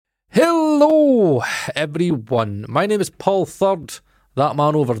Hello, everyone. My name is Paul Third. That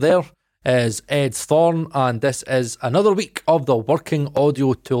man over there is Ed Thorne, and this is another week of the Working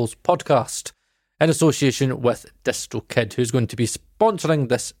Audio Tools podcast in association with DistroKid, who's going to be sponsoring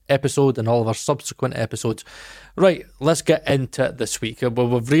this episode and all of our subsequent episodes. Right, let's get into it this week.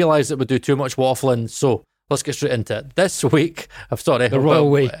 We've realised that we do too much waffling, so let's get straight into it. This week, I'm sorry. The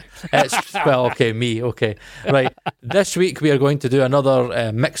royal we. Okay. Right. This week we are going to do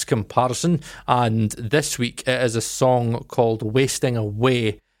another mix comparison, and this week it is a song called Wasting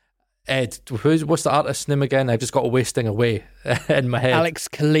Away. Ed, what's the artist's name again? I just got Wasting Away in my head. Alex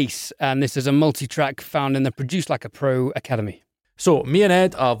Calise, and this is a multi-track found in the Produce Like a Pro Academy. So me and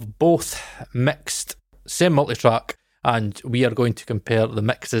Ed have both mixed same multi-track, and we are going to compare the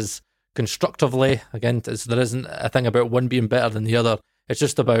mixes constructively. Again, there isn't a thing about one being better than the other. It's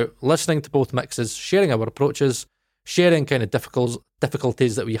just about listening to both mixes, sharing our approaches, sharing kind of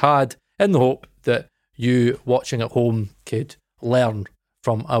difficulties that we had, in the hope that you watching at home could learn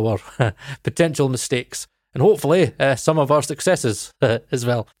from our potential mistakes and hopefully some of our successes as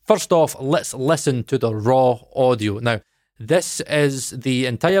well. First off, let's listen to the raw audio. Now, this is the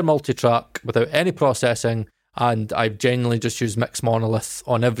entire multi-track without any processing, and I've genuinely just used Mix Monolith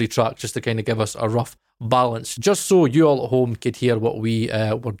on every track just to kind of give us a rough balance, just so you all at home could hear what we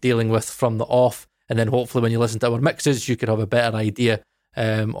were dealing with from the off, and then hopefully when you listen to our mixes you could have a better idea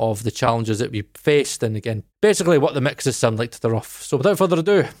of the challenges that we faced, and again, basically what the mixes sound like to the rough. So without further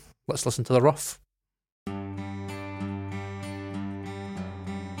ado, let's listen to the rough.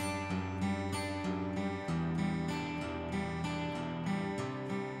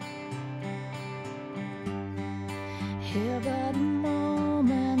 Here but a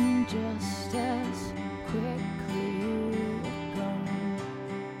moment, just as quickly you were gone.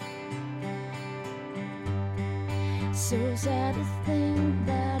 So sad to think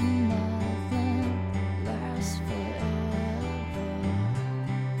that nothing lasts forever.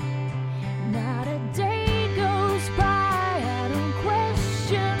 Not a day goes by, I don't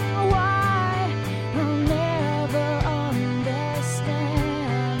question why. I'll never understand.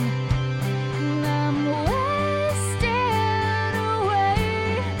 I'm wasting away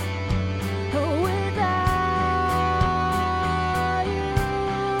without you.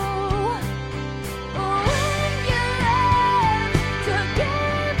 When you left, took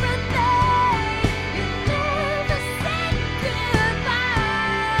everything, you never said goodbye.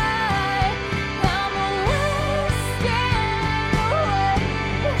 I'm wasting away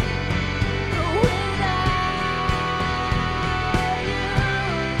without you.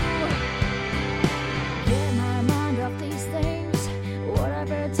 Get my mind off these things,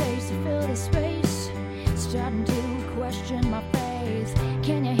 whatever it takes to fill the space. Starting to question my faith.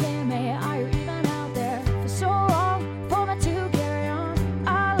 Can you hear me? Are you even out there? For so long, for me to carry on,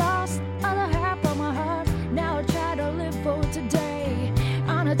 I lost other half of my heart. Now I try to live for today.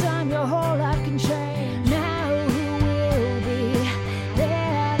 On a dime, your whole life can change. Now who will be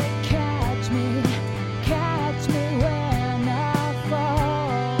there to catch me when I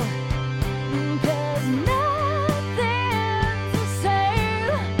fall? 'Cause nothing's the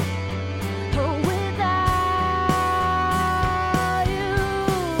same without you.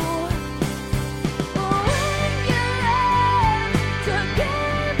 When you left, took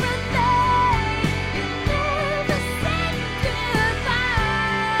everything, you never said goodbye.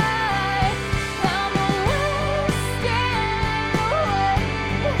 I'm wasting away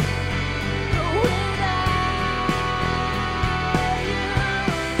without you.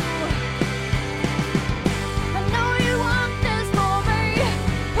 I know you want this for me,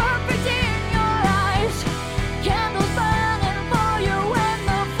 perfect in your eyes. Candles burning for you and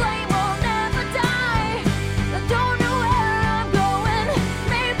the flame will never die. I don't know where I'm going,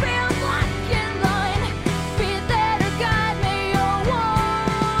 maybe I'm black and blind. Be there to guide me, I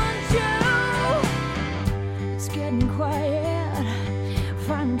want you. It's getting quiet,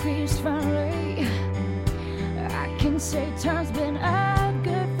 find peace finally. I can say time's been a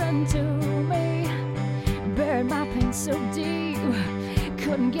good friend to me. Buried my pain so deep,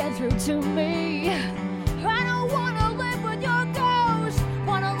 couldn't get through to me. I don't wanna live with your ghost,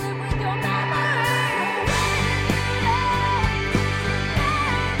 wanna live with your memory.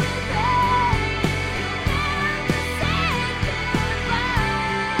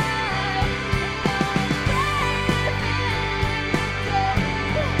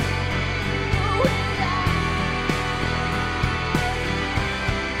 Without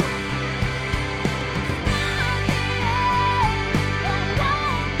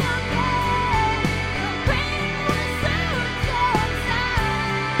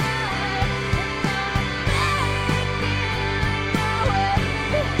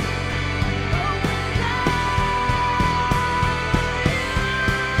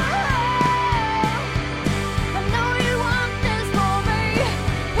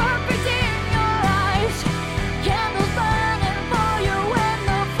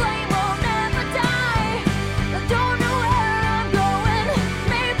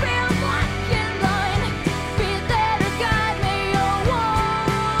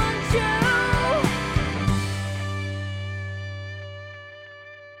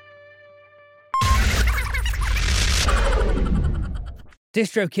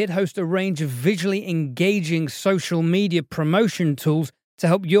DistroKid hosts a range of visually engaging social media promotion tools to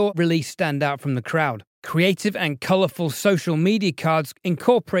help your release stand out from the crowd. Creative and colourful social media cards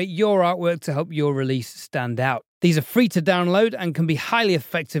incorporate your artwork to help your release stand out. These are free to download and can be highly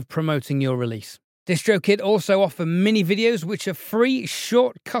effective promoting your release. DistroKid also offer mini videos, which are free,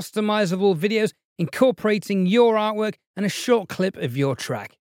 short, customizable videos incorporating your artwork and a short clip of your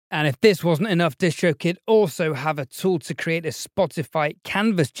track. And if this wasn't enough, DistroKid also have a tool to create a Spotify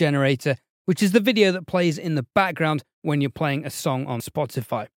canvas generator, which is the video that plays in the background when you're playing a song on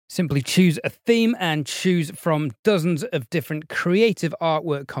Spotify. Simply choose a theme and choose from dozens of different creative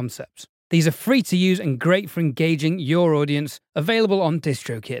artwork concepts. These are free to use and great for engaging your audience, available on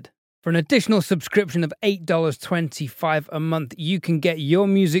DistroKid. For an additional subscription of $8.25 a month, you can get your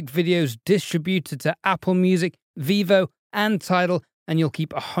music videos distributed to Apple Music, Vevo, and Tidal, and you'll keep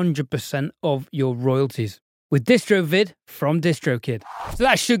 100% of your royalties. With DistroVid from DistroKid. So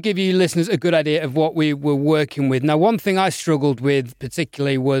that should give you listeners a good idea of what we were working with. Now, one thing I struggled with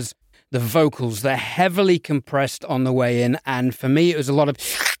particularly was the vocals. They're heavily compressed on the way in, and for me it was a lot of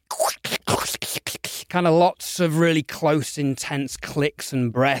kind of lots of really close, intense clicks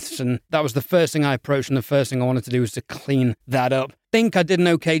and breaths, and that was the first thing I approached, and the first thing I wanted to do was to clean that up. Think I did an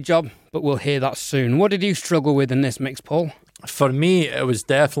okay job, but we'll hear that soon. What did you struggle with in this mix, Paul? For me, it was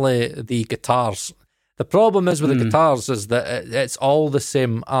definitely the guitars. The problem is with the guitars is that it's all the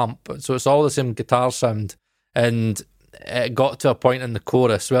same amp, so it's all the same guitar sound, and it got to a point in the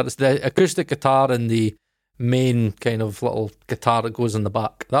chorus where it's the acoustic guitar and the main kind of little guitar that goes in the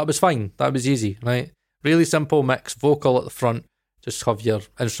back. That was fine. That was easy, right? Really simple mix, vocal at the front, just have your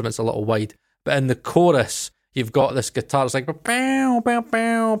instruments a little wide. But in the chorus, you've got this guitar, it's like bow, bow,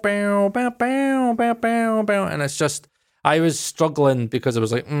 bow, bow, bow, bow, bow, bow, bow, and it's just, I was struggling because I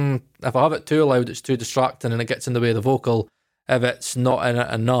was like, if I have it too loud, it's too distracting and it gets in the way of the vocal. If it's not in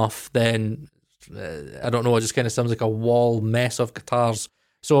it enough, then I don't know, it just kind of sounds like a wall mess of guitars.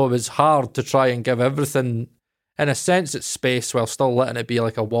 So it was hard to try and give everything, in a sense, its space while still letting it be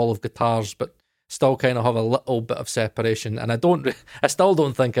like a wall of guitars, but still kind of have a little bit of separation. And I still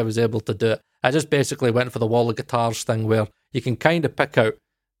don't think I was able to do it. I just basically went for the wall of guitars thing where you can kind of pick out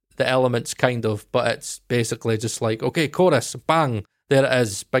the elements kind of, but it's basically just like, okay, chorus, bang, there it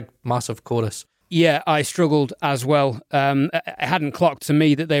is, big massive chorus. Yeah, I struggled as well. It hadn't clocked to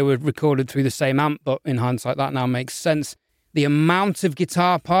me that they were recorded through the same amp, but in hindsight that now makes sense. The amount of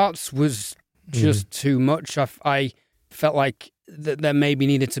guitar parts was just too much. I felt like there maybe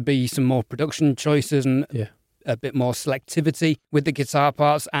needed to be some more production choices and a bit more selectivity with the guitar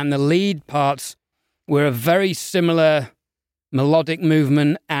parts, and the lead parts were a very similar melodic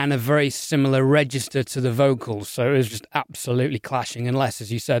movement and a very similar register to the vocals, so it was just absolutely clashing, unless,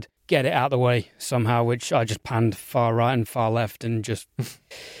 as you said, get it out of the way somehow, which I just panned far right and far left and just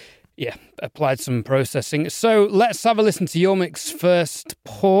applied some processing. So let's have a listen to your mix first,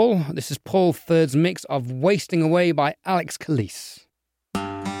 Paul. This is Paul Third's mix of Wasting Away by Alex Calise.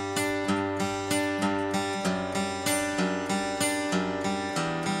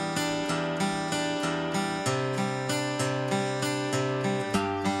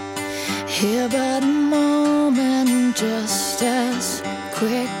 Here but a moment, just as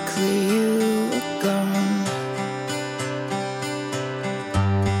quickly you were gone.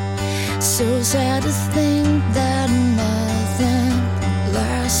 So sad to think that nothing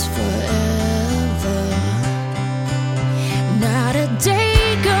lasts forever. Not a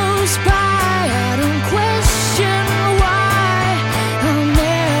day goes by, I don't question why. I'll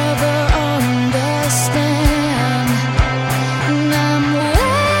never understand. And I'm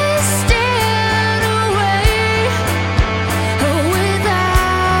wasting away without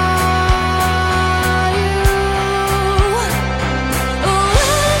you. When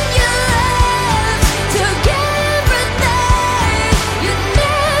you left, took everything, you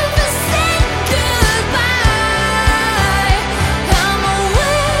never said goodbye. I'm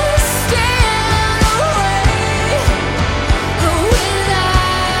wasting away without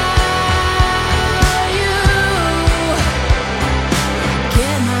you.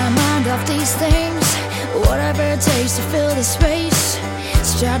 Get my mind off these things, whatever it takes to fill the space.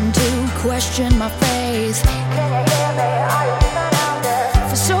 Starting to question my faith. Can you hear me? Are you even out there?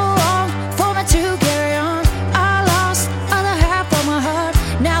 For so long, for me to carry on, I lost other half of my heart.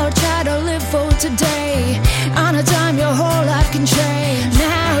 Now I try to live for today, on a time your whole life can change.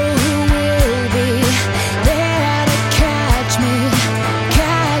 Now who will be there to catch me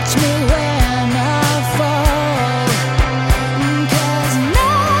when I fall? 'Cause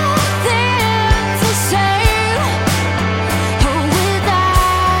nothing's the same without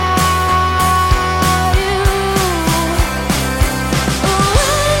you.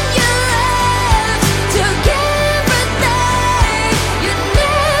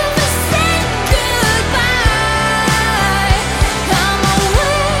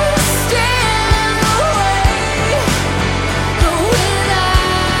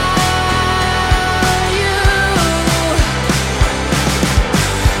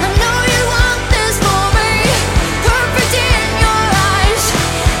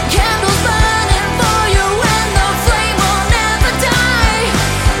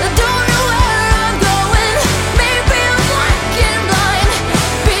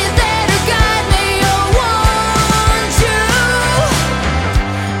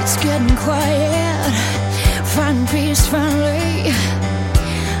 getting quiet. Find peace finally.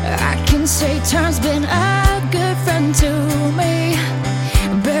 I can say time's been a good friend to me.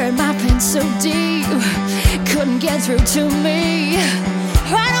 Buried my pain so deep, couldn't get through to me.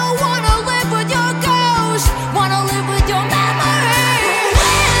 I don't wanna live with your ghost, wanna live with your memory.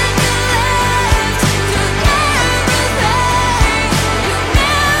 When you left, you never stayed, you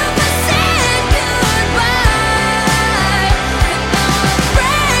never said goodbye. And now I'm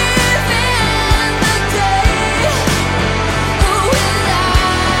brave in the day without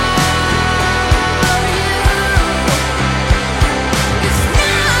you. It's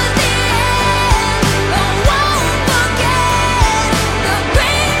not the end, I won't forget. The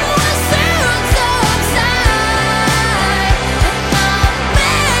pain will soon subside, and I'm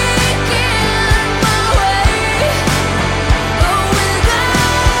making my way without you.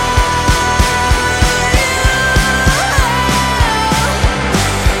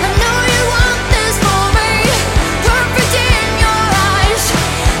 I know you want this for me, perfect in your eyes.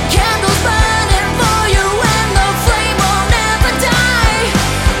 Candles burning for you and the flame will never die.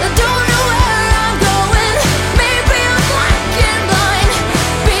 I don't know where I'm going, maybe I'm black and blind.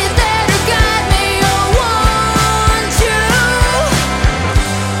 Be there to guide me, I want you.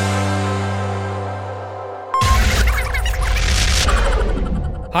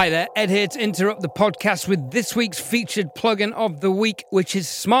 Hi there, Ed here to interrupt the podcast with this week's featured plugin of the week, which is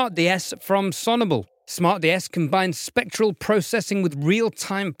SmartDS from Sonable. SmartDS combines spectral processing with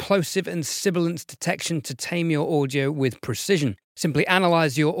real-time plosive and sibilance detection to tame your audio with precision. Simply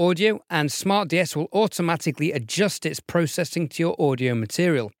analyze your audio, and SmartDS will automatically adjust its processing to your audio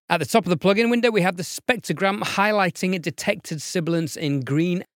material. At the top of the plugin window, we have the spectrogram highlighting detected sibilance in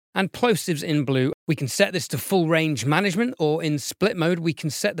green and plosives in blue. We can set this to full range management, or in split mode, we can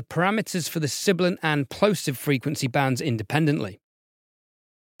set the parameters for the sibilant and plosive frequency bands independently.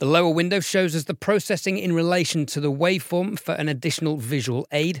 The lower window shows us the processing in relation to the waveform for an additional visual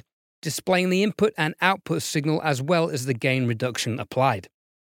aid, displaying the input and output signal as well as the gain reduction applied.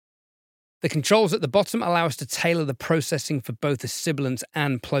 The controls at the bottom allow us to tailor the processing for both the sibilants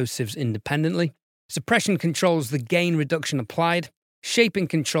and plosives independently. Suppression controls the gain reduction applied. Shaping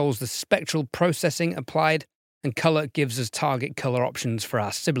controls the spectral processing applied, and color gives us target color options for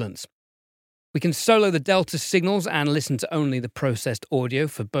our sibilants. We can solo the delta signals and listen to only the processed audio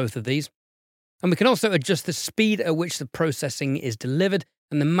for both of these. And we can also adjust the speed at which the processing is delivered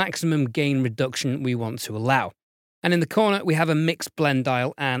and the maximum gain reduction we want to allow. And in the corner, we have a mix blend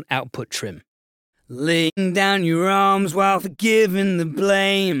dial and output trim. Laying down your arms while forgiving the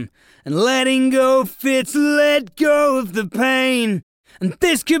blame, and letting go fits, let go of the pain. And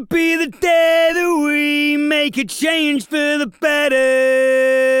this could be the day that we make a change for the better.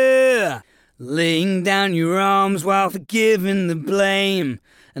 Laying down your arms while forgiving the blame,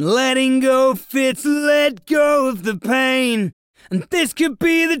 and letting go fits, let go of the pain. And this could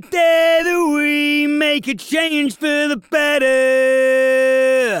be the day that we make a change for the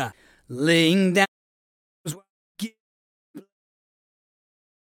better. Laying down your arms while forgiving the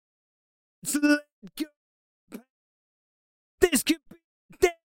blame, let go of the pain. This could be the day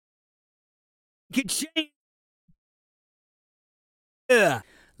we make a change.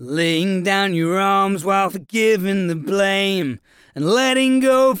 Laying down your arms while forgiving the blame, and letting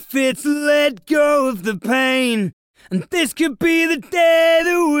go fits, let go of the pain. And this could be the day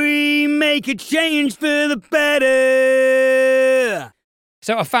that we make a change for the better.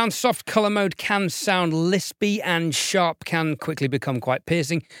 So I found soft colour mode can sound lispy and sharp can quickly become quite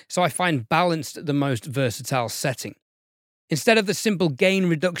piercing, so I find balanced the most versatile setting. Instead of the simple gain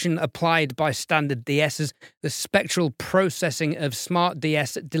reduction applied by standard DSs, the spectral processing of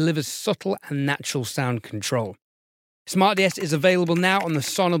SmartDS delivers subtle and natural sound control. SmartDS is available now on the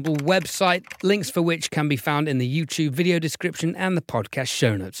Sonable website, links for which can be found in the YouTube video description and the podcast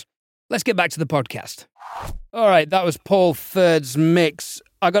show notes. Let's get back to the podcast. All right, that was Paul Third's mix.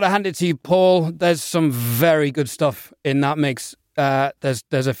 I got to hand it to you, Paul. There's some very good stuff in that mix. There's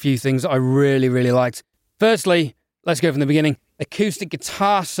a few things I really, really liked. Firstly, let's go from the beginning. Acoustic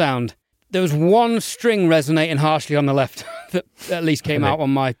guitar sound. There was one string resonating harshly on the left that at least came out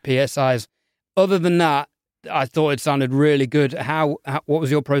on my PSIs. Other than that, I thought it sounded really good. What was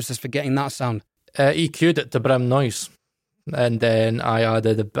your process for getting that sound? EQ'd it to brim noise, and then I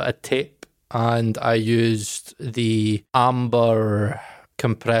added a bit of tape, and I used the Amber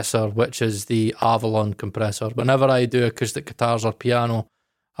compressor, which is the Avalon compressor. Whenever I do acoustic guitars or piano,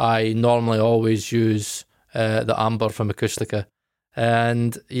 I normally always use the Amber from Acoustica.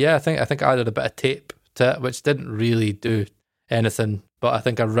 And yeah, I think I added a bit of tape to it, which didn't really do anything, but I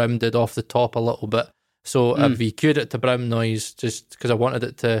think I rounded off the top a little bit. So I've EQ'd it to brim noise just because I wanted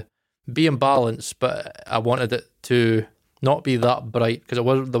it to be in balance, but I wanted it to not be that bright because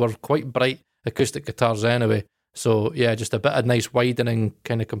they were quite bright acoustic guitars anyway. So yeah, just a bit of nice widening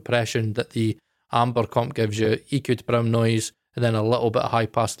kind of compression that the amber comp gives you, EQ'd brown noise, and then a little bit of high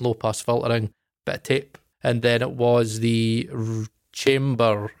pass, low pass filtering, bit of tape, and then it was the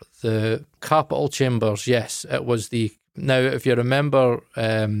chamber, the Capitol chambers. Yes, it was the. Now, if you remember,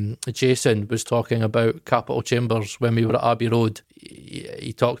 Jason was talking about Capitol chambers when we were at Abbey Road.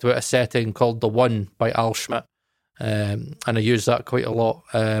 He talked about a setting called The One by Al Schmidt. And I use that quite a lot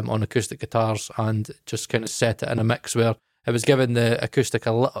on acoustic guitars, and just kind of set it in a mix where it was giving the acoustic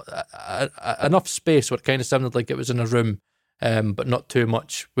enough space where it kind of sounded like it was in a room, but not too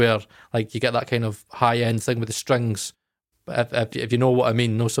much, where like you get that kind of high-end thing with the strings. If you know what I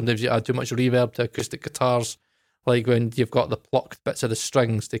mean. Sometimes you add too much reverb to acoustic guitars, like when you've got the plucked bits of the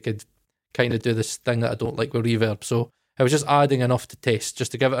strings, they could kind of do this thing that I don't like with reverb. So I was just adding enough to taste,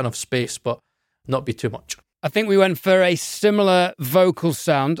 just to give it enough space, but not be too much. I think we went for a similar vocal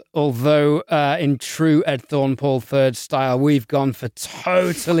sound, although in true Ed Thorne Paul III style, we've gone for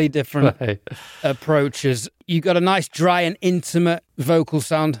totally different approaches. You got a nice dry and intimate vocal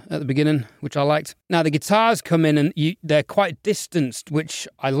sound at the beginning, which I liked. Now the guitars come in and they're quite distanced, which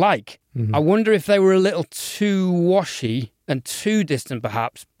I like. I wonder if they were a little too washy and too distant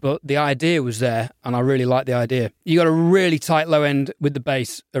perhaps, but the idea was there and I really like the idea. You got a really tight low end with the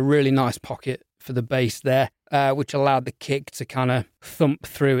bass, a really nice pocket for the bass there, which allowed the kick to kind of thump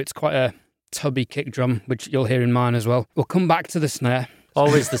through. It's quite a tubby kick drum, which you'll hear in mine as well. We'll come back to the snare.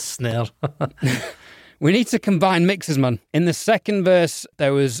 Always the snare. We need to combine mixes, man. In the second verse,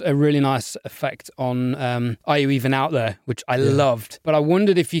 there was a really nice effect on Are You Even Out There, which I loved. But I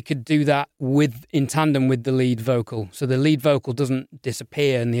wondered if you could do that in tandem with the lead vocal. So the lead vocal doesn't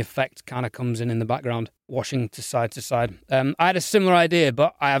disappear and the effect kind of comes in the background, washing to side to side. I had a similar idea,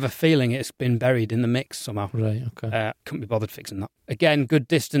 but I have a feeling it's been buried in the mix somehow. Right, okay. Couldn't be bothered fixing that. Again, good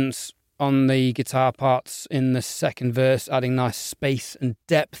distance on the guitar parts in the second verse, adding nice space and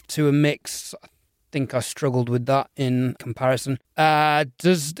depth to a mix. I think I struggled with that in comparison.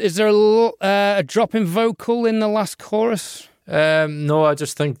 Is there a drop in vocal in the last chorus? No, I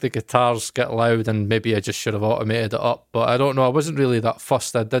just think the guitars get loud and maybe I just should have automated it up. But I don't know. I wasn't really that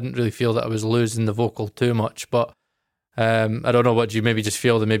fussed. I didn't really feel that I was losing the vocal too much. But I don't know. What do you maybe just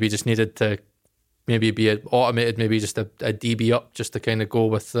feel that maybe just needed to maybe be automated, maybe just a dB up just to kind of go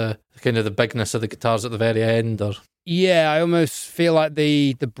with the kind of the bigness of the guitars at the very end? Or yeah, I almost feel like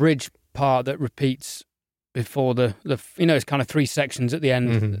the bridge part that repeats before the it's kind of three sections at the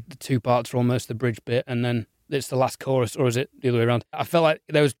end. The two parts are almost the bridge bit and then it's the last chorus, or is it the other way around? I felt like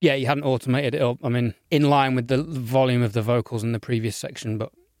there was, you hadn't automated it up. I mean, in line with the volume of the vocals in the previous section,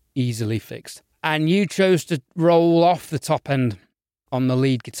 but easily fixed. And you chose to roll off the top end on the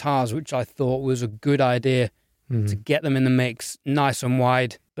lead guitars, which I thought was a good idea to get them in the mix, nice and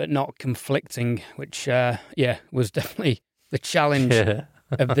wide, but not conflicting, which, was definitely the challenge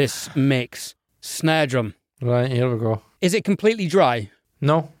of this mix. Snare drum. Right, here we go. Is it completely dry?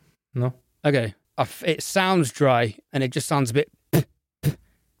 No. Okay. It sounds dry, and it just sounds a bit.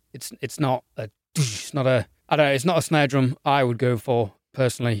 It's not a snare drum I would go for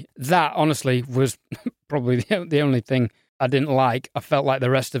personally. That honestly was probably the only thing I didn't like. I felt like the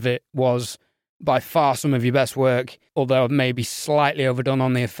rest of it was by far some of your best work, although maybe slightly overdone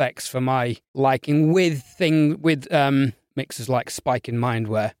on the effects for my liking. With mixes like Spike in Mind,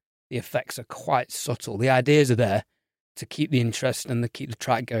 where the effects are quite subtle. The ideas are there to keep the interest and keep the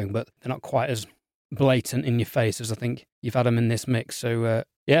track going, but they're not quite as blatant in your face as I think you've had them in this mix. So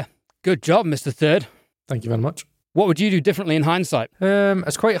good job, Mr. Third. Thank you very much. What would you do differently in hindsight?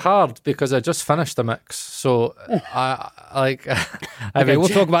 It's quite hard because I just finished the mix, so Okay, we'll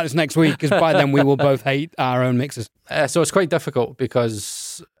talk about this next week because by then we will both hate our own mixes. So it's quite difficult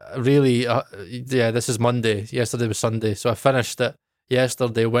because really, this is Monday. Yesterday was Sunday, so I finished it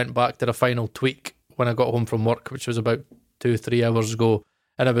yesterday. Went back to the final tweak when I got home from work, which was about 2-3 hours ago,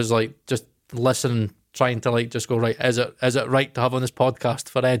 and I was like just listening, trying to just go, right, is it right to have on this podcast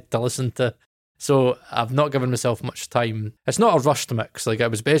for Ed to listen to? So I've not given myself much time. It's not a rushed mix.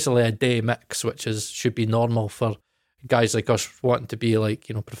 It was basically a day mix, which should be normal for guys like us wanting to be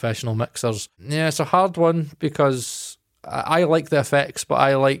professional mixers. Yeah, it's a hard one because I like the effects,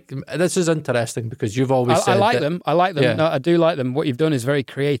 but this is interesting because you've always said I like them. Yeah. No, I do like them. What you've done is very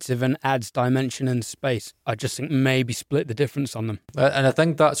creative and adds dimension and space. I just think maybe split the difference on them. And I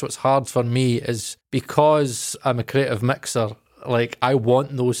think that's what's hard for me is because I'm a creative mixer, I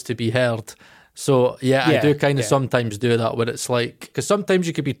want those to be heard. So I do kind of sometimes do that where it's because sometimes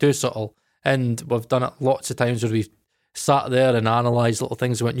you could be too subtle, and we've done it lots of times where we've sat there and analysed little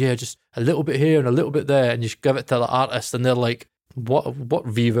things and went, yeah, just a little bit here and a little bit there, and you give it to the artist and they're like, what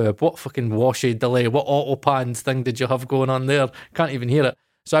reverb, what fucking washy delay, what auto pans thing did you have going on there? Can't even hear it.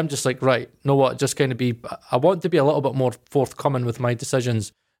 So I'm just like, right, know what, just kind of I want to be a little bit more forthcoming with my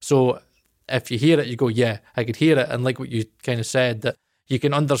decisions. So if you hear it, you go, yeah, I could hear it. And like what you kind of said, that you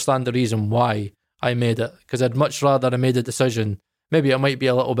can understand the reason why I made it. Because I'd much rather I made a decision. Maybe it might be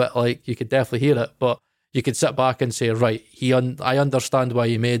a little bit like, you could definitely hear it, but you could sit back and say, right, I understand why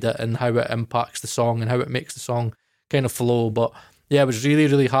he made it and how it impacts the song and how it makes the song kind of flow. But yeah, I was really,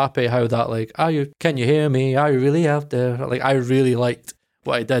 really happy how that, like, can you hear me? Are you really out there? Like, I really liked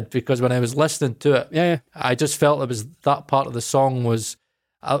what I did, because when I was listening to it, I just felt it was that part of the song was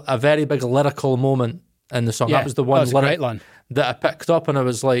a very big lyrical moment in the song. That was the one great line that I picked up, and I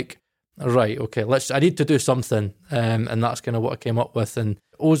was like, right, okay, I need to do something, and that's kind of what I came up with. And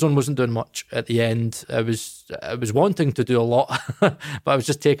Ozone wasn't doing much at the end. I was wanting to do a lot, but I was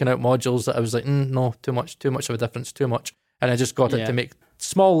just taking out modules that I was like, no, too much of a difference, too much. And I just got it to make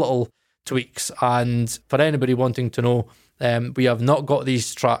small little tweaks. And for anybody wanting to know, we have not got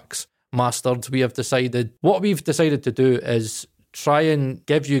these tracks mastered. What we've decided to do is try and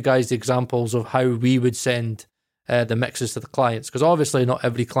give you guys the examples of how we would send the mixes to the clients, because obviously not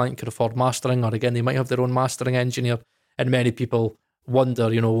every client could afford mastering, or again, they might have their own mastering engineer, and many people wonder,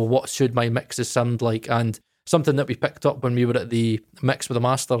 well, what should my mixes sound like? And something that we picked up when we were at the Mix with the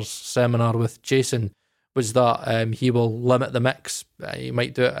Masters seminar with Jason was that he will limit the mix. He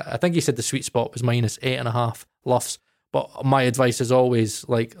might do it, I think he said the sweet spot was -8.5 LUFS, but my advice is always,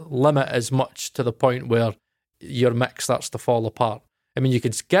 like, limit as much to the point where your mix starts to fall apart. I mean, you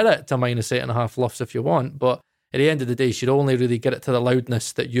could get it to -8.5 LUFS if you want, but at the end of the day, you should only really get it to the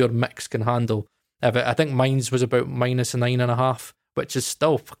loudness that your mix can handle. I think mine's was about -9.5, which is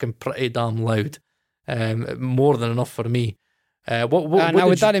still fucking pretty damn loud. More than enough for me. Now,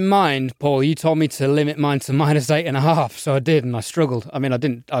 with that in mind, Paul, you told me to limit mine to -8.5, so I did, and I struggled. I mean,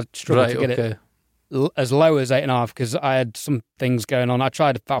 I struggled to get it as low as 8.5 because I had some things going on. I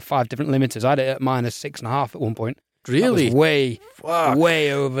tried about 5 different limiters. I had it at -6.5 at one point. Really? That was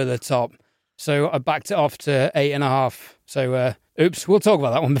way over the top. So I backed it off to 8.5. So, oops, we'll talk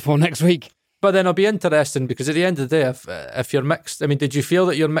about that one before next week. But then it'll be interesting, because at the end of the day, if your mix, I mean, did you feel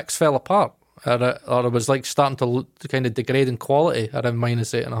that your mix fell apart? Or it was like starting to kind of degrade in quality around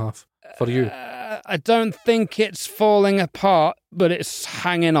 -8.5 for you? I don't think it's falling apart, but it's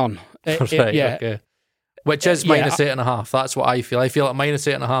hanging on. Okay. Which is -8.5. That's what I feel. I feel at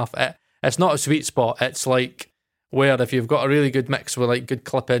 -8.5. It's not a sweet spot. It's like where if you've got a really good mix with like good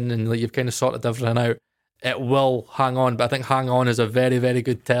clipping and like you've kind of sorted everything out, it will hang on. But I think hang on is a very, very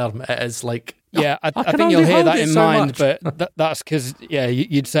good term. It is like, I think you'll hear that in mind, but that's because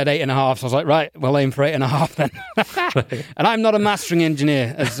you'd said 8.5, so I was like, right, we'll aim for 8.5 then. And I'm not a mastering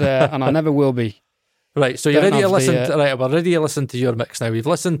engineer, and I never will be. Right, so you're ready to listen. Right, we're ready to listen to your mix now. We've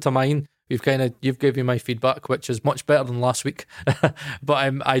listened to mine. You've given me my feedback, which is much better than last week.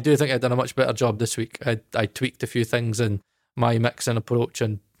 But I do think I've done a much better job this week. I tweaked a few things in my mixing approach,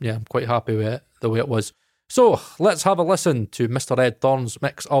 and I'm quite happy with it the way it was. So let's have a listen to Mr. Ed Thorne's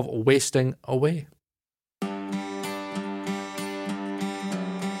mix of Wasting Away.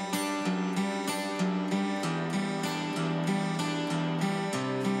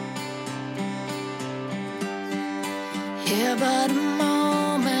 Yeah, but a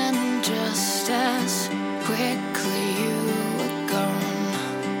moment, just as quickly you were gone.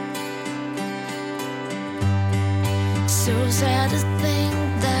 So sad to think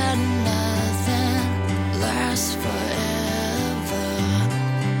that nothing lasts forever.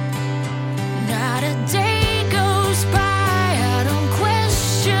 Not a day goes by, I don't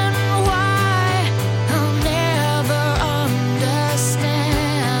question why. I'll never understand.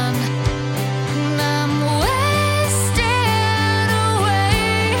 I'm wasting away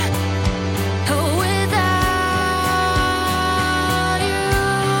without you.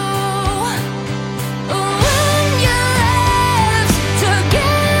 When you left,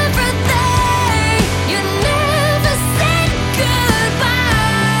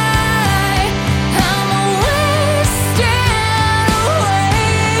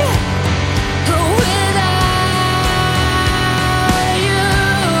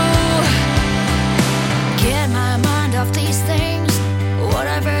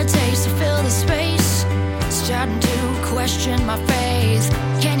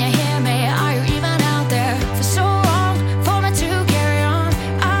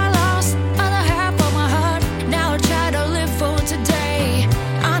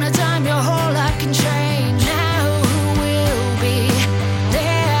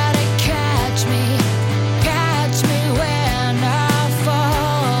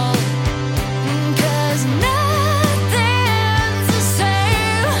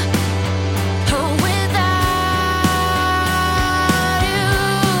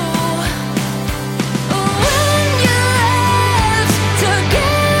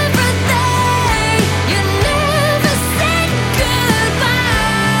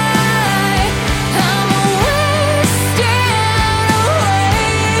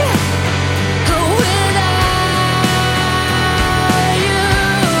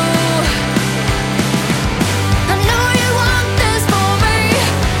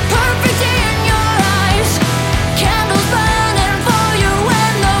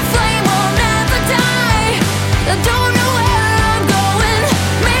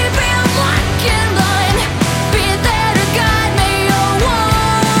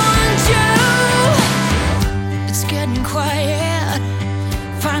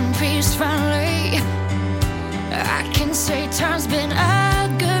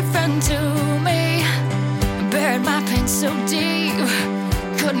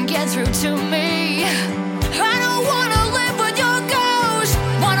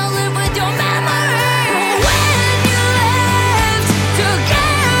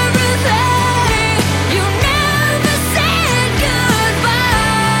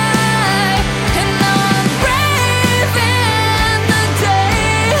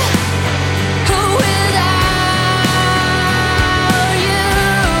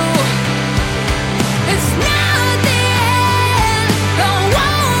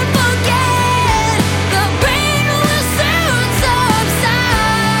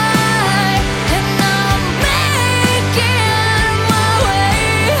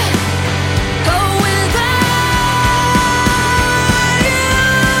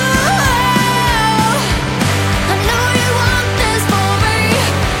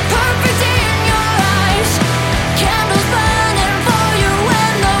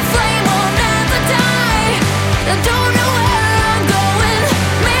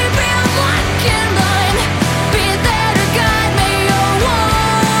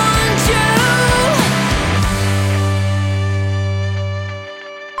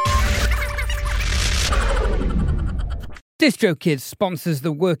 DistroKid sponsors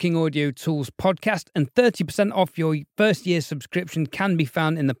the Working Audio Tools podcast, and 30% off your first year subscription can be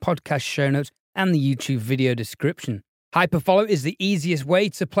found in the podcast show notes and the YouTube video description. Hyperfollow is the easiest way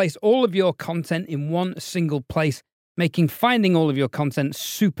to place all of your content in one single place, making finding all of your content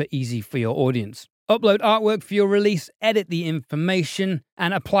super easy for your audience. Upload artwork for your release, edit the information,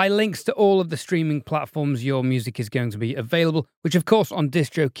 and apply links to all of the streaming platforms your music is going to be available, which of course on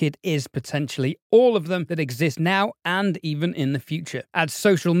DistroKid is potentially all of them that exist now and even in the future. Add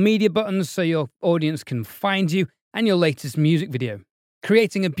social media buttons so your audience can find you and your latest music video.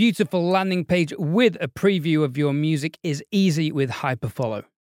 Creating a beautiful landing page with a preview of your music is easy with Hyperfollow.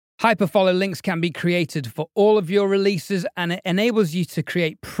 Hyperfollow links can be created for all of your releases, and it enables you to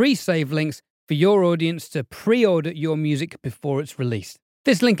create pre-save links for your audience to pre-order your music before it's released.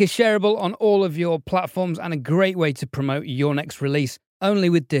 This link is shareable on all of your platforms and a great way to promote your next release, only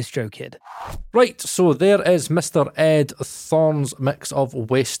with DistroKid. Right, so there is Mr. Ed Thorne's mix of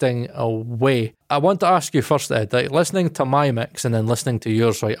Wasting Away. I want to ask you first, Ed, like, listening to my mix and then listening to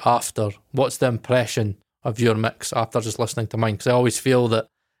yours right after, what's the impression of your mix after just listening to mine? Because I always feel that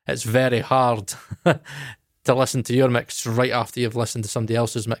it's very hard to listen to your mix right after you've listened to somebody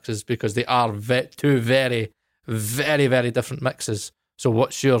else's mixes, because they are two very, very, very different mixes. So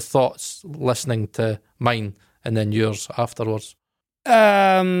what's your thoughts listening to mine and then yours afterwards?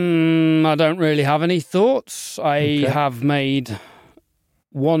 I don't really have any thoughts. I have made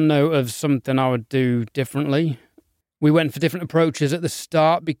one note of something I would do differently. We went for different approaches at the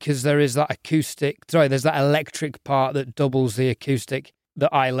start because there's that electric part that doubles the acoustic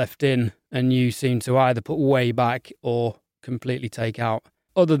that I left in, and you seem to either put way back or completely take out.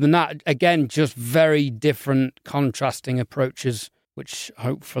 Other than that, again, just very different contrasting approaches, which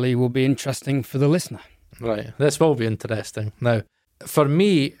hopefully will be interesting for the listener. Right, this will be interesting. Now, for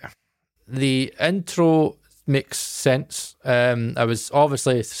me, the intro makes sense. I was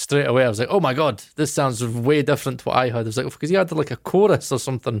obviously straight away, I was like, oh my God, this sounds way different to what I had. I was like, because you had like a chorus or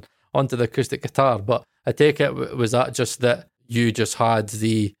something onto the acoustic guitar, but I take it, was that just that you just had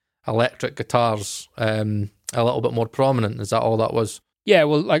the electric guitars a little bit more prominent? Is that all that was? Yeah,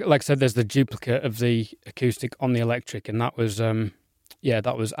 well, like I said, there's the duplicate of the acoustic on the electric, and that was,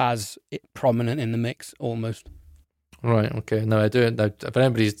 that was as prominent in the mix almost. Right, okay. Now I do it. Now, if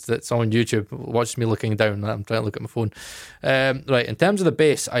anybody that's on YouTube watches me looking down, I'm trying to look at my phone. Right, in terms of the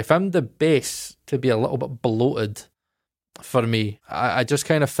bass, I found the bass to be a little bit bloated for me. I just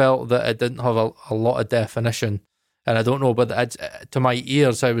kind of felt that it didn't have a lot of definition, and I don't know, but to my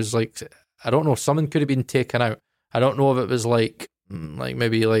ears, I was like, I don't know, something could have been taken out. I don't know if it was like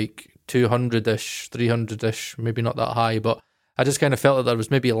maybe like 200-ish, 300-ish, maybe not that high, but I just kind of felt that there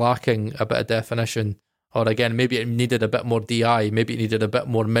was maybe lacking a bit of definition. Or again, maybe it needed a bit more DI, maybe it needed a bit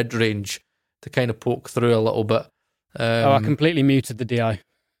more mid-range to kind of poke through a little bit. I completely muted the DI.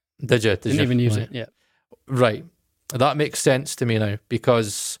 Did you? Didn't even use it, yeah. Right. That makes sense to me now,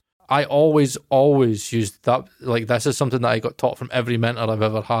 because I always used that. Like, this is something that I got taught from every mentor I've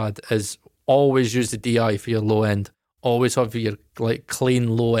ever had, is always use the DI for your low end. Always have your like clean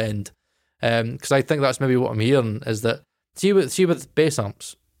low end. Because I think that's maybe what I'm hearing, is that, see with bass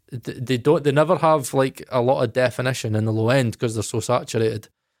amps, they never have like a lot of definition in the low end because they're so saturated.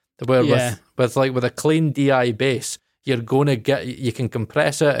 Where with a clean DI bass, you're gonna get, you can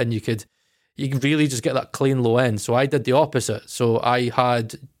compress it and you can really just get that clean low end. So I did the opposite. So I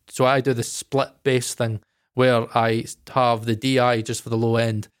do the split bass thing where I have the DI just for the low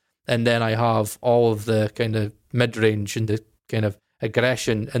end, and then I have all of the kind of mid range and the kind of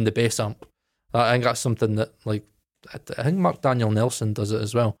aggression in the bass amp. I think that's something that, like, I think Mark Daniel Nelson does it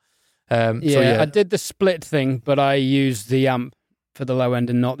as well. I did the split thing, but I used the amp for the low end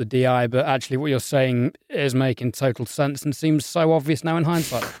and not the DI. But actually, what you're saying is making total sense and seems so obvious now in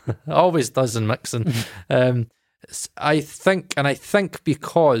hindsight. It always does in mixing. I think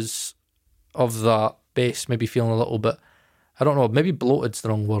because of that bass maybe feeling a little bit, I don't know, maybe bloated's the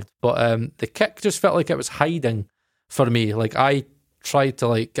wrong word, but the kick just felt like it was hiding for me. Like, I tried to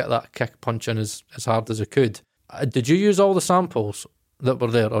like get that kick punching as hard as I could. Did you use all the samples that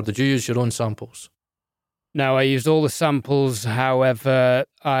were there, or did you use your own samples? No, I used all the samples. However,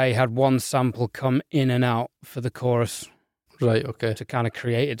 I had one sample come in and out for the chorus. Right, okay. To kind of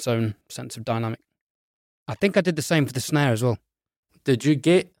create its own sense of dynamic. I think I did the same for the snare as well. Did you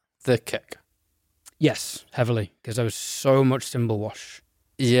get the kick? Yes, heavily, because there was so much cymbal wash.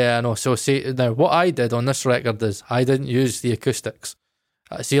 Yeah, I know. So see, now what I did on this record is I didn't use the acoustics.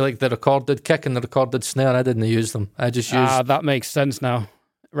 See, like the recorded kick and the recorded snare, I didn't use them. I just used... that makes sense now.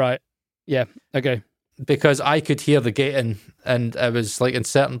 Right. Yeah, okay. Because I could hear the gating, and it was like in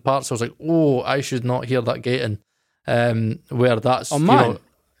certain parts I was like, oh, I should not hear that gating. where that's On mine?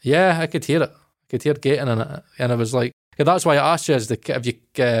 yeah, I could hear it. I could hear gating in it, and I was like, that's why I asked you, if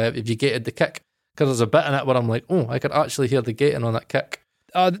you gated the kick, because there's a bit in it where I'm like, oh, I could actually hear the gating on that kick.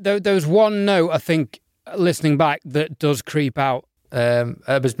 There was one note, I think, listening back, that does creep out. I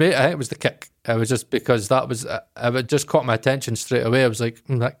think it was the kick. It was just because it just caught my attention straight away. I was like,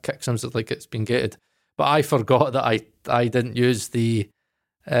 that kick sounds like it's been gated. But I forgot that I didn't use the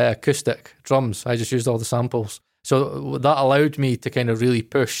acoustic drums. I just used all the samples. So that allowed me to kind of really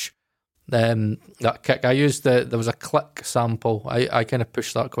push that kick. I used there was a click sample. I kind of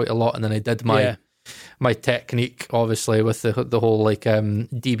pushed that quite a lot, and then I did my technique, obviously, with the whole like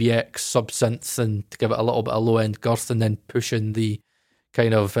DBX sub-synth, and to give it a little bit of low-end girth, and then pushing the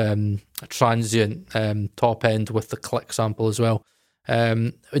kind of transient top end with the click sample as well.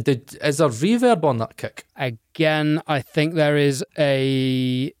 Is there reverb on that kick? Again, I think there is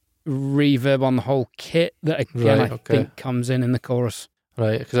a reverb on the whole kit that, again, I think comes in the chorus.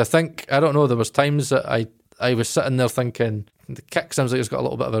 Right, because I don't know, there was times that I was sitting there thinking, the kick sounds like it's got a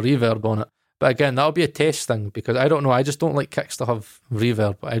little bit of a reverb on it. But again, that'll be a taste thing, because I don't know, I just don't like kicks to have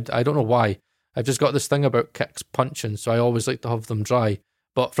reverb. I don't know why. I've just got this thing about kicks punching, so I always like to have them dry.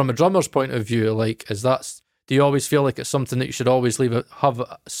 But from a drummer's point of view, like, do you always feel like it's something that you should always have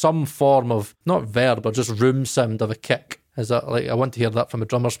some form of, not verb, or just room sound of a kick? Is that, like, I want to hear that from a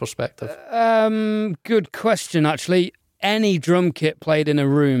drummer's perspective. Good question, actually. Any drum kit played in a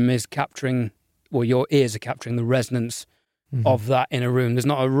room is capturing, well, your ears are capturing the resonance of that in a room. There's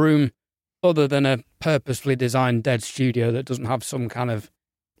not a room other than a purposefully designed dead studio that doesn't have some kind of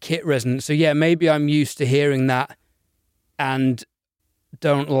kit resonance. So yeah, maybe I'm used to hearing that and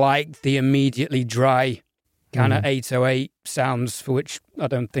don't like the immediately dry kind of 808 sounds, for which I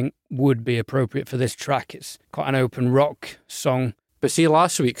don't think would be appropriate for this track. It's quite an open rock song. But see,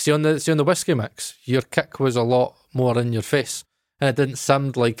 last week, see on the whiskey mix, your kick was a lot more in your face, and it didn't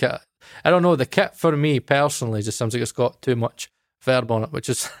sound like it. I don't know, the kit for me personally just sounds like it's got too much verb on it, which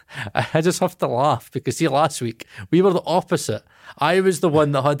is, I just have to laugh, because see, last week we were the opposite. I was the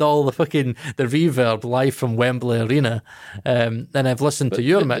one that had all the reverb live from Wembley Arena, and I've listened to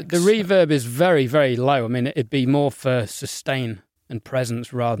your mix. The reverb is very, very low. I mean, it'd be more for sustain and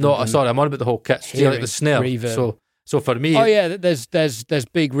presence rather than... No, sorry, I'm on about the whole kit. See, like the snare. Reverb. So for me... Oh yeah, there's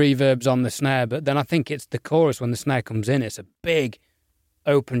big reverbs on the snare, but then I think it's the chorus when the snare comes in. It's a big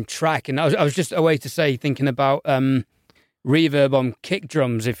open track, and I was just a way to say, thinking about reverb on kick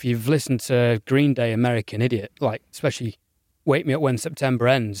drums. If you've listened to Green Day, American Idiot, like especially Wake Me Up When September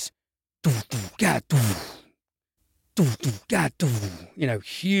Ends, you know,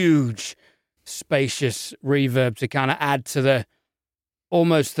 huge, spacious reverb to kind of add to the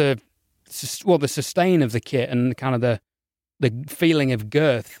sustain of the kit and kind of the feeling of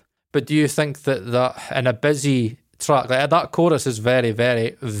girth. But do you think that in a busy track, like that chorus is very,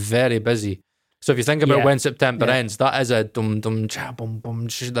 very, very busy. So if you think about When September Ends, that is a dum cha bum bum.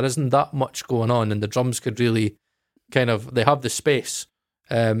 There isn't that much going on, and the drums could really kind of, they have the space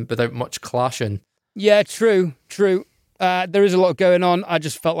without much clashing. Yeah, true. There is a lot going on. I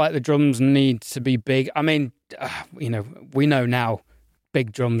just felt like the drums need to be big. I mean, you know, we know now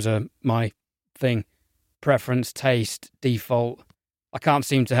big drums are my thing. Preference, taste, default. I can't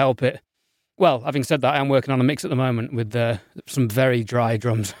seem to help it. Well, having said that, I am working on a mix at the moment with some very dry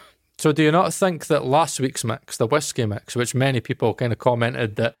drums. So do you not think that last week's mix, the whiskey mix, which many people kind of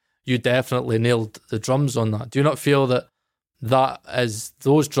commented that you definitely nailed the drums on that, do you not feel that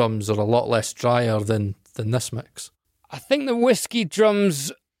those drums are a lot less drier than this mix? I think the whiskey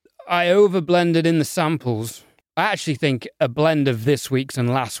drums, I overblended in the samples. I actually think a blend of this week's and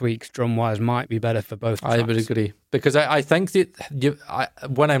last week's drum-wise might be better for both tracks. I would agree. Because I think that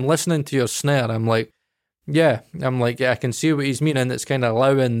when I'm listening to your snare, I'm like, I can see what he's meaning. It's kind of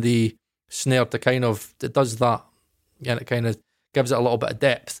allowing the snare to kind of, it does that, and it kind of gives it a little bit of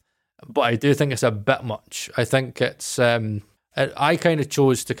depth. But I do think it's a bit much. I think it's, I kind of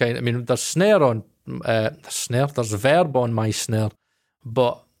chose to there's there's verb on my snare,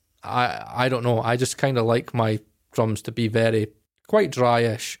 but I don't know. I just kind of like my drums to be quite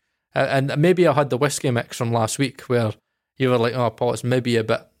dryish. And maybe I had the whiskey mix from last week where you were like, oh, Paul, it's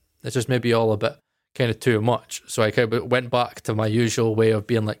just maybe all a bit kind of too much. So I kind of went back to my usual way of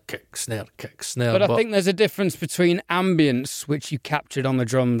being like kick, snare. But I think there's a difference between ambience, which you captured on the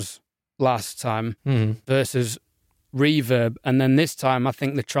drums last time, versus reverb. And then this time, I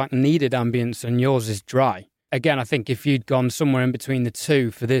think the track needed ambience and yours is dry. Again, I think if you'd gone somewhere in between the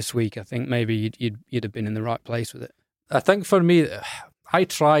two for this week, I think maybe you'd have been in the right place with it. I think for me, I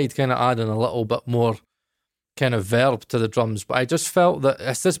tried kind of adding a little bit more kind of verb to the drums, but I just felt that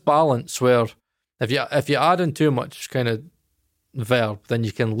it's this balance where If you add in too much kind of verb, then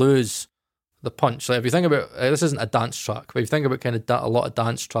you can lose the punch. Like if you think about this isn't a dance track, but if you think about kind of a lot of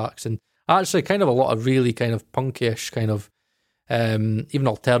dance tracks and actually kind of a lot of really kind of punky-ish kind of even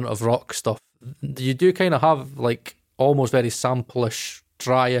alternative rock stuff, you do kind of have like almost very sample-ish,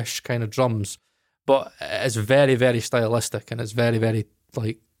 dry-ish kind of drums, but it's very, very stylistic and it's very, very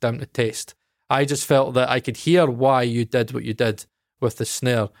like down to taste. I just felt that I could hear why you did what you did with the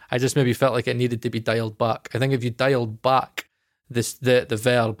snare. I just maybe felt like it needed to be dialed back. I think if you dialed back the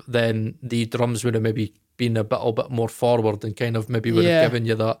verb, then the drums would have maybe been a bit more forward and kind of maybe would have given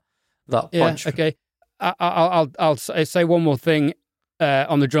you that punch. Yeah, okay. I'll say one more thing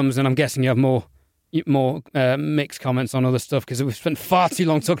on the drums, and I'm guessing you have more mixed comments on other stuff because we've spent far too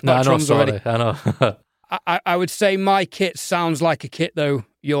long talking about drums already. I know. I would say my kit sounds like a kit, though.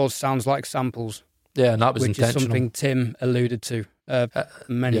 Yours sounds like samples. Yeah, and that was which intentional. is something Tim alluded to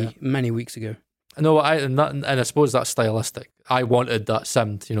many weeks ago. No, I suppose that's stylistic. I wanted that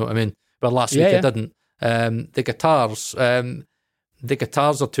sound, you know what I mean? But last week I didn't. The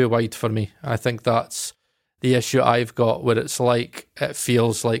guitars are too wide for me. I think that's the issue I've got, where it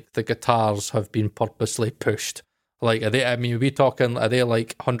feels like the guitars have been purposely pushed. Like, are they like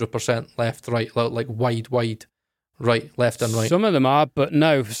 100% left, right, like wide, right, left and right? Some of them are, but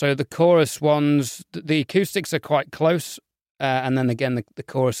no. So the chorus ones, the acoustics are quite close. And then again, the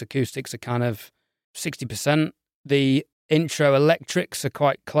chorus acoustics are kind of 60%. The intro electrics are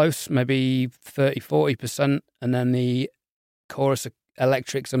quite close, maybe 30-40%. And then the chorus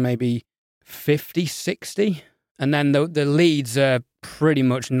electrics are maybe 50-60. And then the leads are pretty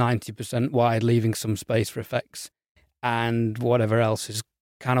much 90% wide, leaving some space for effects. And whatever else is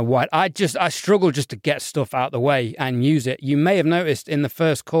kind of wide. I struggle just to get stuff out the way and use it. You may have noticed in the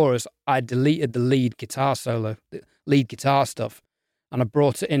first chorus, I deleted the lead guitar solo, the lead guitar stuff, and I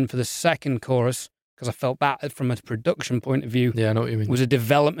brought it in for the second chorus because I felt that from a production point of view, I know what you mean, was a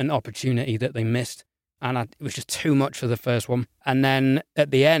development opportunity that they missed. And it was just too much for the first one. And then at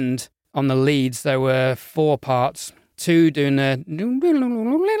the end, on the leads, there were 4 parts, 2 doing the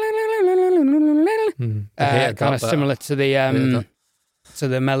kind of similar to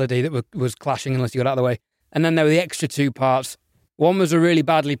the melody that was clashing unless you got out of the way. And then there were the extra 2 parts. One was a really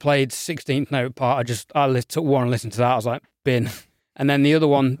badly played 16th note part. I took one and listened to that. I was like, bin. And then the other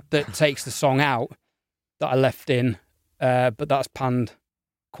one that takes the song out that I left in, but that's panned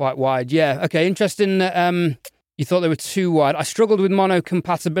quite wide. Yeah, okay, interesting that you thought they were too wide. I struggled with mono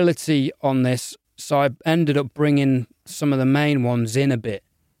compatibility on this, so I ended up bringing some of the main ones in a bit,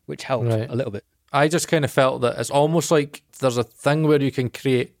 which helped a little bit. I just kind of felt that it's almost like there's a thing where you can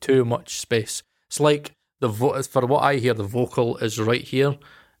create too much space. It's like for what I hear, the vocal is right here,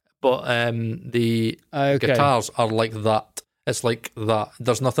 but the guitars are like that. It's like that.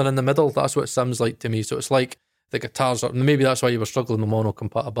 There's nothing in the middle. That's what it sounds like to me. So it's like the guitars are. Maybe that's why you were struggling with mono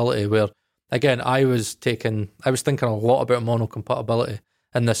compatibility. Where again, I was thinking a lot about mono compatibility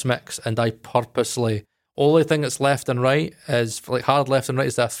in this mix, and I purposely only thing that's left and right is like hard left and right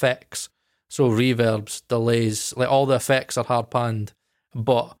is the effects. So reverbs, delays, like all the effects are hard panned,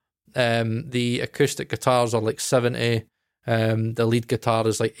 but the acoustic guitars are like 70. The lead guitar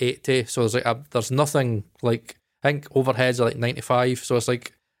is like 80. So there's nothing like, I think overheads are like 95. So it's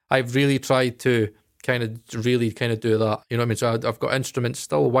like I've really tried to kind of do that. You know what I mean? So I've got instruments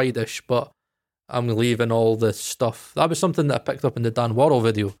still wide-ish, but I'm leaving all the stuff. That was something that I picked up in the Dan Worrell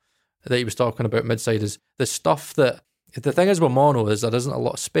video that he was talking about mid-side, is the stuff that, the thing is with mono is there isn't a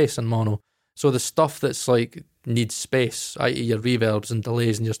lot of space in mono. So the stuff that's like needs space, i.e. your reverbs and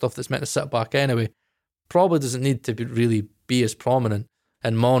delays and your stuff that's meant to sit back anyway, probably doesn't need to really be as prominent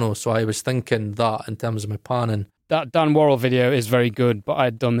in mono. So I was thinking that in terms of my panning. That Dan Worrell video is very good, but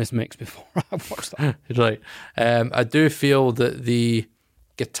I'd done this mix before I watched that. Right. I do feel that the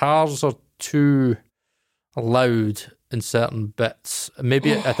guitars are too loud in certain bits.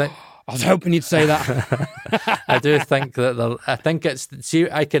 Maybe I think... I was hoping you'd say that. I do think that I think it's... See,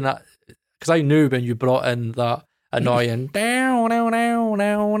 I can... Because I knew when you brought in that annoying down, and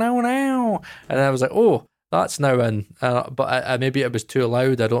I was like, oh, that's now in. But maybe it was too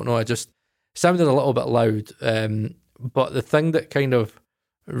loud. I don't know. It just sounded a little bit loud. But the thing that kind of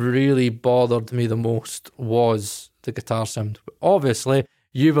really bothered me the most was the guitar sound. Obviously,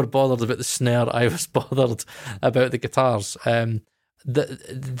 you were bothered about the snare. I was bothered about the guitars.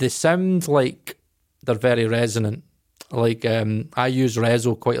 They sound like they're very resonant. Like I use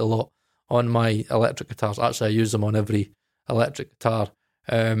Rezo quite a lot on my electric guitars. Actually, I use them on every electric guitar.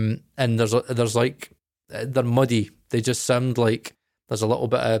 And there's like, they're muddy. They just sound like there's a little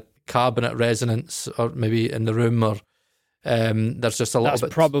bit of cabinet resonance, or maybe in the room, or There's just a little That's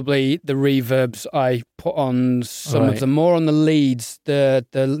bit. probably the reverbs I put on some Right. of them, more on the leads. The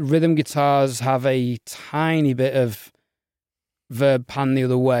rhythm guitars have a tiny bit of verb pan the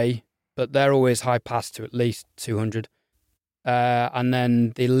other way, but they're always high pass to at least 200. And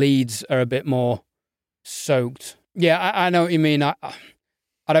then the leads are a bit more soaked. Yeah, I know what you mean. I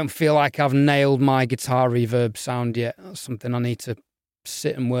don't feel like I've nailed my guitar reverb sound yet. That's something I need to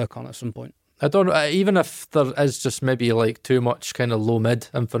sit and work on at some point. I don't know, even if there is just maybe like too much kind of low mid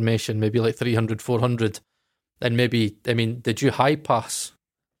information, maybe like 300, 400, then maybe, I mean, did you high pass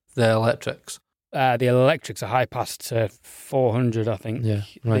the electrics? The electrics are high pass to 400, I think. Yeah,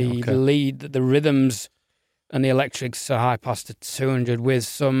 right, The okay. lead, the rhythms and the electrics are high pass to 200 with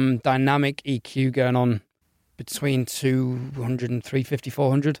some dynamic EQ going on between 200 and 350,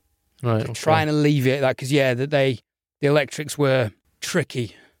 400. Right. To Okay. try and alleviate that, because, the electrics were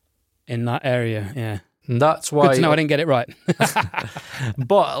tricky in that area, yeah. And that's why. Good to know I didn't get it right.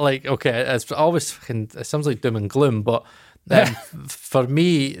 But like, okay, it's always fucking, it sounds like doom and gloom, but for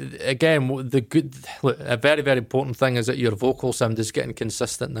me, again, a very, very important thing is that your vocal sound is getting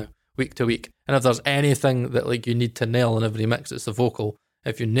consistent now, week to week. And if there's anything that like you need to nail in every mix, it's the vocal.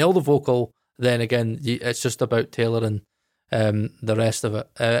 If you nail the vocal, then again, it's just about tailoring the rest of it.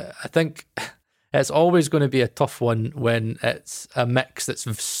 I think it's always going to be a tough one when it's a mix that's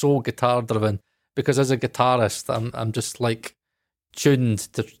so guitar driven, because as a guitarist, I'm just like tuned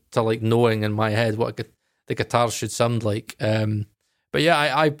to like knowing in my head what the guitar should sound like. But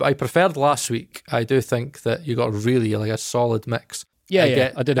yeah, I preferred last week. I do think that you got really like a solid mix. I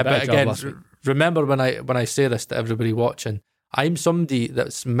did a but better job again, last week. remember when I say this to everybody watching, I'm somebody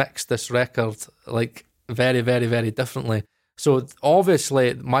that's mixed this record like very, very, very differently. So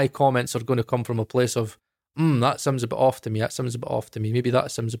obviously my comments are going to come from a place of, that sounds a bit off to me, that sounds a bit off to me, maybe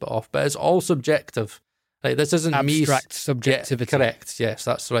that sounds a bit off. But it's all subjective. Like, this isn't Abstract me. subjectivity. Yeah, correct, yes,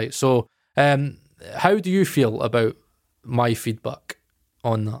 that's right. So how do you feel about my feedback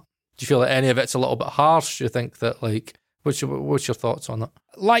on that? Do you feel like any of it's a little bit harsh? Do you think that, like, what's your thoughts on that?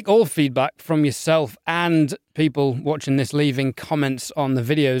 Like all feedback from yourself and people watching this leaving comments on the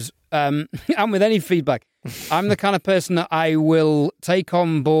videos, and with any feedback, I'm the kind of person that I will take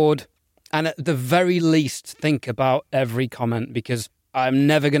on board and at the very least think about every comment, because I'm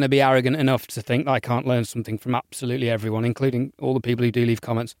never going to be arrogant enough to think I can't learn something from absolutely everyone, including all the people who do leave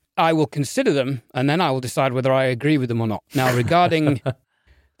comments. I will consider them and then I will decide whether I agree with them or not. Now, regarding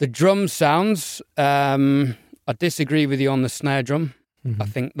the drum sounds, I disagree with you on the snare drum. I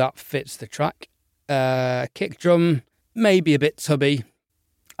think that fits the track. Kick drum, maybe a bit tubby.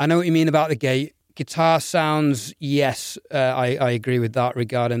 I know what you mean about the gate. Guitar sounds, yes, I agree with that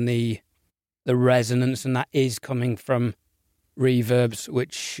regarding the resonance, and that is coming from reverbs,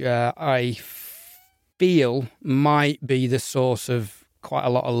 which I feel might be the source of quite a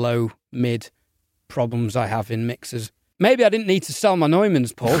lot of low mid problems I have in mixes. Maybe I didn't need to sell my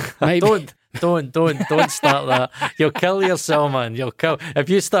Neumanns, Paul. Maybe. Don't start that. You'll kill yourself, man. You'll kill. If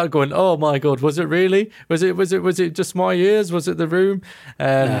you start going, oh my God, was it really? Was it just my ears? Was it the room?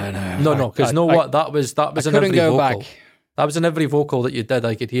 No. Because what? That was in every go vocal. back. That was in every vocal that you did.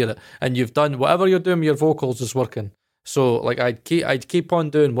 I could hear it, and you've done whatever you're doing with your vocals is working. So like I'd keep on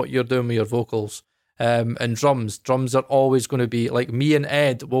doing what you're doing with your vocals. And drums are always going to be like, me and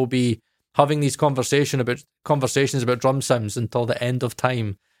Ed will be having these conversations about drum sounds until the end of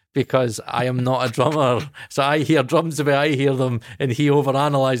time, because I am not a drummer. So I hear drums the way I hear them, and he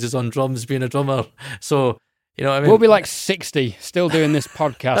overanalyzes on drums being a drummer. So, you know what I mean? We'll be like 60, still doing this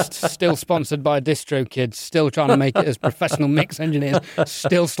podcast, still sponsored by DistroKid, still trying to make it as professional mix engineers,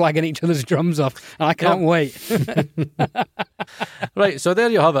 still slagging each other's drums off. And I can't wait. Right, so there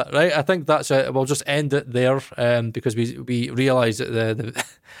you have it, right? I think that's it. We'll just end it there, because we realise that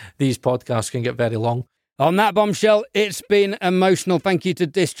these podcasts can get very long. On that bombshell, it's been emotional. Thank you to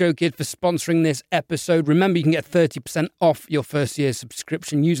DistroKid for sponsoring this episode. Remember, you can get 30% off your first year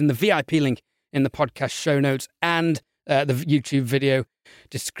subscription using the VIP link in the podcast show notes and the YouTube video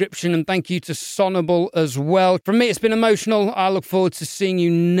description. And thank you to Sonable as well. From me, it's been emotional. I look forward to seeing you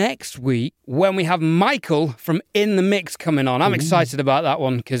next week when we have Michael from In The Mix coming on. I'm excited about that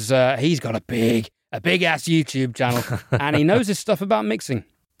one because he's got a big-ass YouTube channel and he knows his stuff about mixing.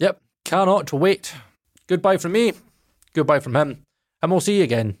 Yep, cannot wait. Goodbye from me, goodbye from him, and we'll see you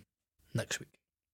again next week.